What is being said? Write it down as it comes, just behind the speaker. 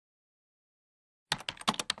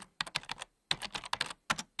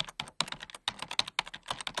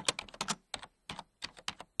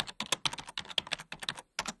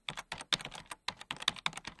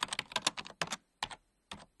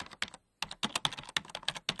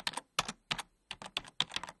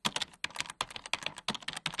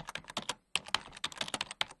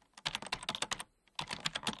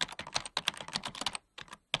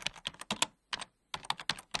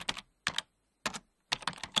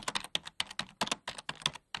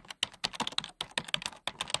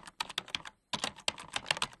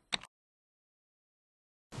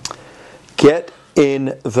Get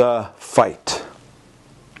in the fight.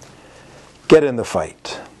 Get in the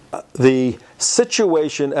fight. The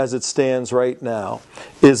situation as it stands right now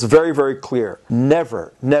is very, very clear.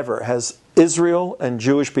 Never, never has Israel and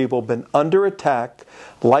Jewish people been under attack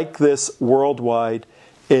like this worldwide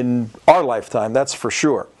in our lifetime, that's for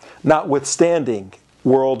sure, notwithstanding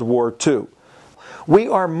World War II. We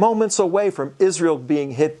are moments away from Israel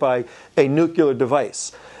being hit by a nuclear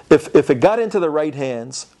device. If it got into the right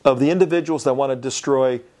hands of the individuals that want to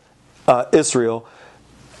destroy Israel,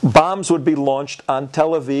 bombs would be launched on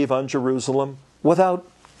Tel Aviv, on Jerusalem, without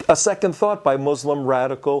a second thought by Muslim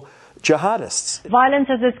radical jihadists. Violence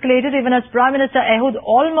has escalated even as Prime Minister Ehud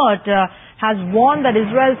Olmert has warned that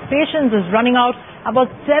Israel's patience is running out. About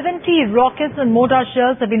 70 rockets and mortar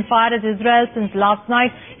shells have been fired at Israel since last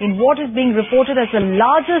night in what is being reported as the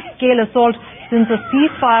largest scale assault since a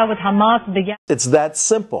ceasefire with Hamas began. It's that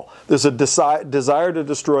simple. There's a desire to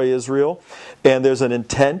destroy Israel, and there's an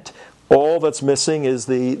intent. All that's missing is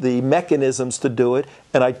the mechanisms to do it.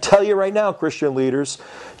 And I tell you right now, Christian leaders,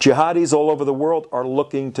 jihadis all over the world are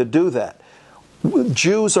looking to do that.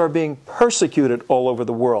 Jews are being persecuted all over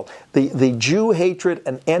the world. The Jew hatred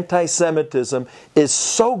and anti-Semitism is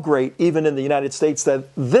so great, even in the United States, that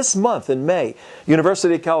this month in May,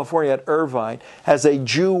 University of California at Irvine has a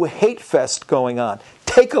Jew hate fest going on.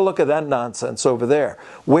 Take a look at that nonsense over there.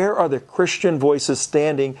 Where are the Christian voices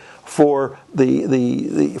standing for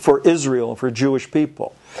for Israel and for Jewish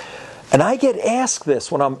people? And I get asked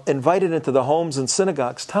this when I'm invited into the homes and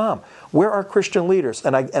synagogues. Tom, where are Christian leaders?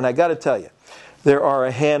 And I got to tell you, there are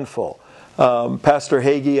a handful. Pastor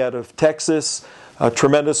Hagee out of Texas, a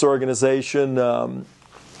tremendous organization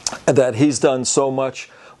that he's done so much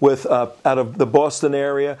with out of the Boston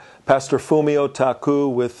area. Pastor Fumio Taku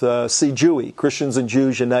with CJUI, Christians and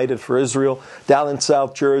Jews United for Israel. Down in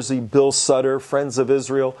South Jersey, Bill Sutter, Friends of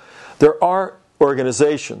Israel. There are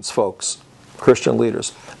organizations, folks, Christian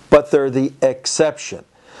leaders, but they're the exception.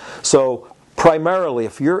 So primarily,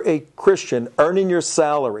 if you're a Christian earning your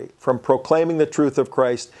salary from proclaiming the truth of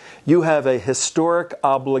Christ, you have a historic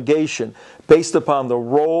obligation based upon the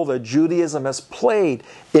role that Judaism has played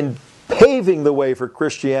in paving the way for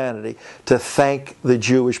Christianity to thank the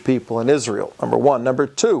Jewish people in Israel, number one. Number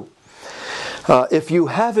two, if you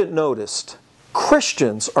haven't noticed,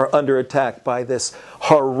 Christians are under attack by this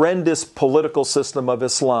horrendous political system of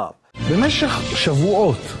Islam. במשך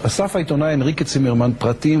שבועות אסף העיתונאי אנריקה צימרמן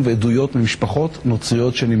פרטים ועדויות ממשפחות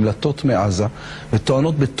נוצריות שנמלטות מעזה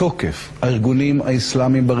וטוענות בתוקף הארגונים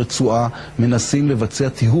האסלאמיים ברצועה מנסים לבצע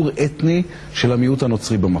טיהור אתני של המיעוט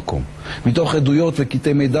הנוצרי במקום. מתוך עדויות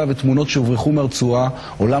וקטעי מידע ותמונות שהוברחו מהרצועה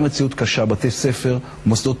עולה מציאות קשה. בתי ספר,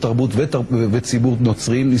 מוסדות תרבות וציבור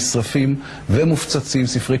נוצריים נשרפים ומופצצים,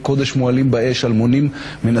 ספרי קודש מועלים באש, אלמונים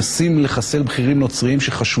מנסים לחסל בכירים נוצריים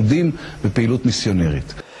שחשודים בפעילות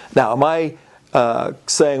מיסיונרית. Now, am I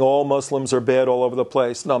saying all Muslims are bad all over the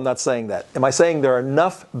place? No, I'm not saying that. Am I saying there are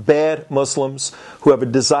enough bad Muslims who have a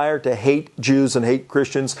desire to hate Jews and hate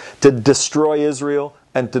Christians, to destroy Israel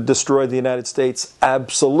and to destroy the United States?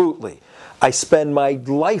 Absolutely. I spend my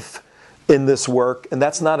life in this work, and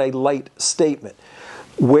that's not a light statement.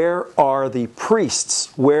 Where are the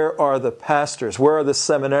priests? Where are the pastors? Where are the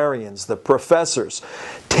seminarians, the professors,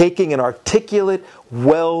 taking an articulate,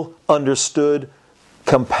 well-understood,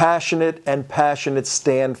 compassionate and passionate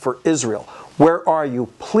stand for Israel? Where are you?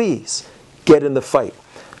 Please get in the fight.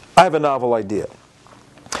 I have a novel idea.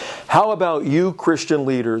 How about you Christian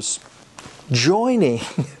leaders joining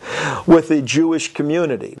with the Jewish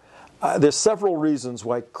community? There's several reasons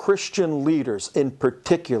why Christian leaders in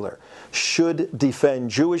particular should defend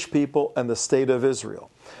Jewish people and the state of Israel.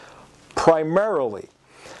 Primarily,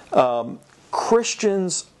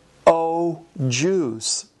 Christians owe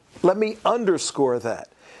Jews. Let me underscore that.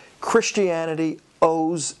 Christianity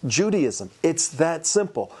owes Judaism. It's that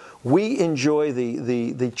simple. We enjoy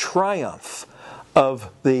the triumph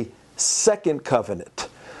of the second covenant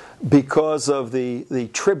because of the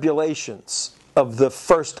tribulations of the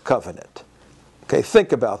first covenant. Okay,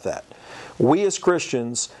 think about that. We as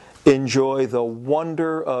Christians enjoy the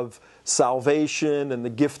wonder of salvation and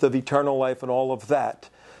the gift of eternal life and all of that.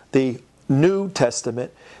 The New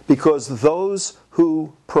Testament, because those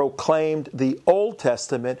who proclaimed the Old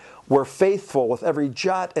Testament were faithful with every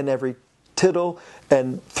jot and every tittle,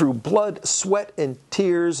 and through blood, sweat, and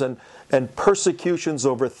tears and persecutions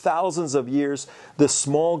over thousands of years, this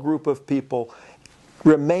small group of people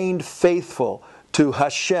remained faithful to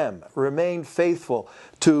Hashem, remained faithful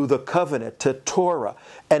to the covenant, to Torah.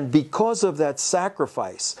 And because of that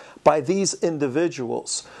sacrifice by these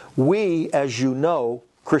individuals, we, as you know,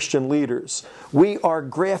 Christian leaders, we are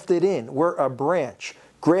grafted in. We're a branch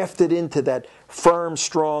grafted into that firm,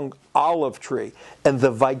 strong olive tree. And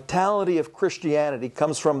the vitality of Christianity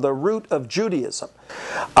comes from the root of Judaism.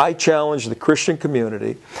 I challenge the Christian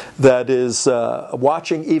community that is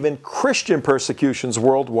watching even Christian persecutions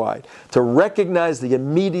worldwide to recognize the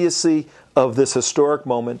immediacy of this historic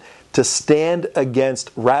moment, to stand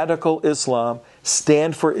against radical Islam,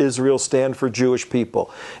 stand for Israel, stand for Jewish people.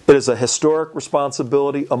 It is a historic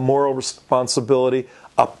responsibility, a moral responsibility,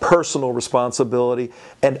 a personal responsibility,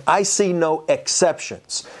 and I see no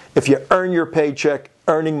exceptions. If you earn your paycheck,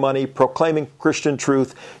 earning money, proclaiming Christian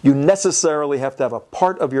truth, you necessarily have to have a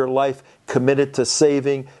part of your life committed to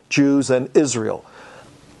saving Jews and Israel.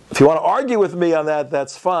 If you want to argue with me on that,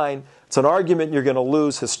 that's fine. It's an argument you're going to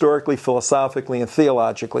lose historically, philosophically, and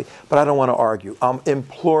theologically, but I don't want to argue. I'm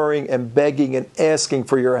imploring and begging and asking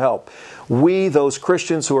for your help. We, those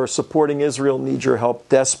Christians who are supporting Israel, need your help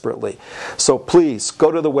desperately. So please,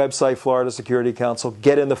 go to the website, Florida Security Council,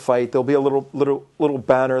 get in the fight. There'll be a little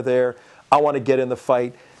banner there. I want to get in the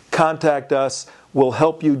fight. Contact us. We'll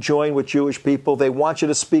help you join with Jewish people. They want you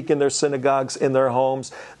to speak in their synagogues, in their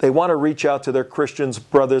homes. They want to reach out to their Christians,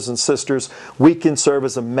 brothers and sisters. We can serve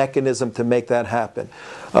as a mechanism to make that happen.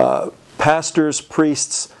 Pastors,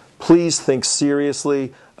 priests, please think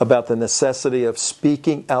seriously about the necessity of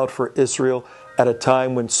speaking out for Israel at a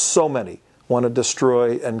time when so many want to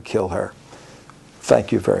destroy and kill her.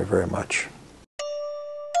 Thank you very, very much.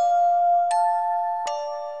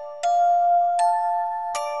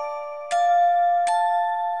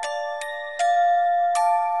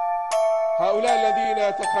 هؤلاء الذين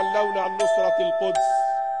يتخلون عن نصرة القدس،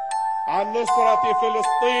 عن نصرة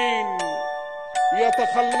فلسطين،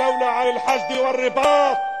 يتخلون عن الحشد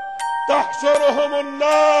والرباط، تحشرهم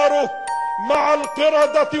النار مع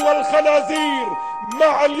القردة والخنازير،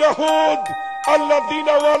 مع اليهود الذين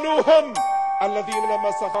ولوهم، الذين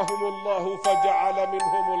مسخهم الله فجعل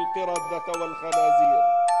منهم القردة والخنازير.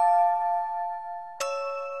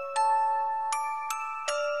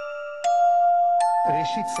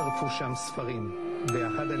 ראשית שרפו שם ספרים.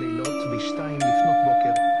 באחד הלילות בשתיים לפנות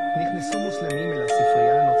בוקר נכנסו מוסלמים אל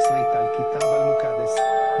הספרייה הנוצרית על כיתב אל-מוקדס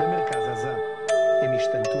במרכז עזה. הם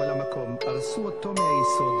השתלטו על המקום, הרסו אותו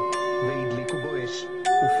מהיסוד והדליקו בו אש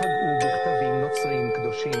ופגעו בכתבים נוצריים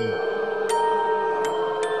קדושים.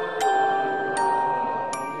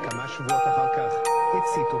 כמה שבועות אחר כך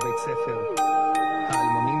הציתו בית ספר.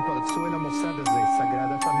 האלמונים פרצו אל המוסד הזה,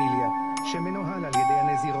 סגרדה פמיליה, שמנוהל על ידי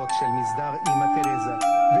הנזירות של מסדר אמא תרזה,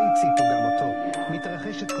 והציתו גם אותו.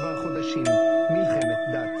 מתרחשת כבר חודשים מלחמת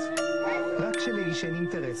דת, רק שלאיש אין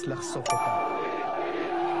אינטרס לחשוף אותה.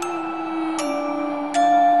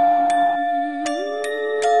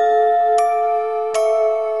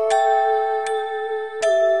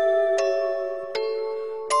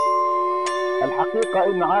 الحقيقة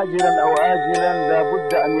إن عاجلا أو آجلا لا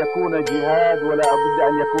بد أن يكون جهاد ولا بد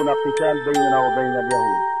أن يكون قتال بيننا وبين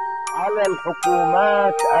اليهود. على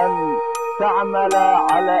الحكومات أن تعمل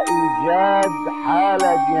على إيجاد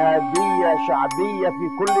حالة جهادية شعبية في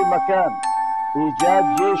كل مكان، إيجاد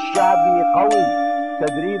جيش شعبي قوي،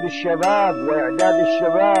 تدريب الشباب وإعداد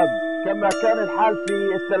الشباب كما كان الحال في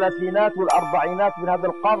الثلاثينات والأربعينات من هذا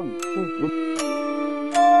القرن.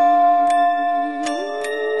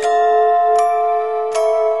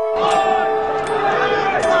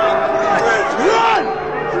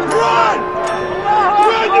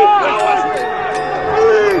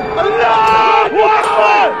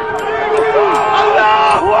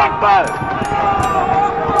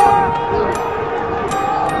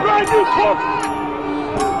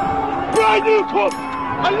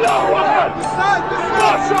 الله أكبر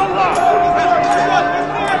ما شاء الله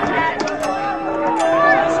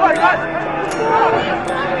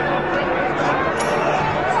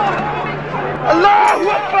الله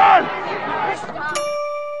أكبر.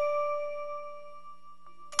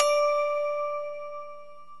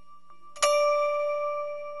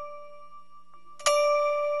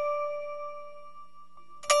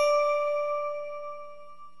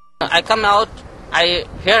 I come out, I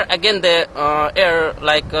hear again the air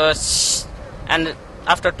like shh, and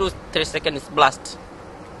after 2-3 seconds blast.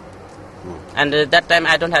 And that time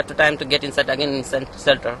I don't have time to get inside again in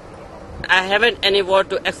shelter. I haven't any word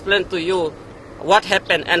to explain to you what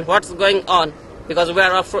happened and what's going on, because we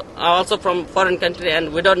are also from foreign country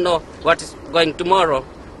and we don't know what is going tomorrow.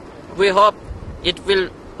 We hope it will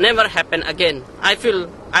never happen again. I feel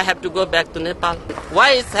I have to go back to Nepal.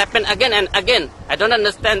 Why it's happened again and again? I don't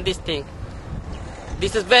understand this thing.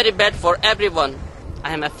 This is very bad for everyone.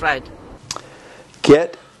 I am afraid.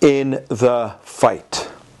 Get in the fight.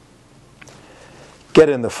 Get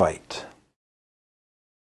in the fight.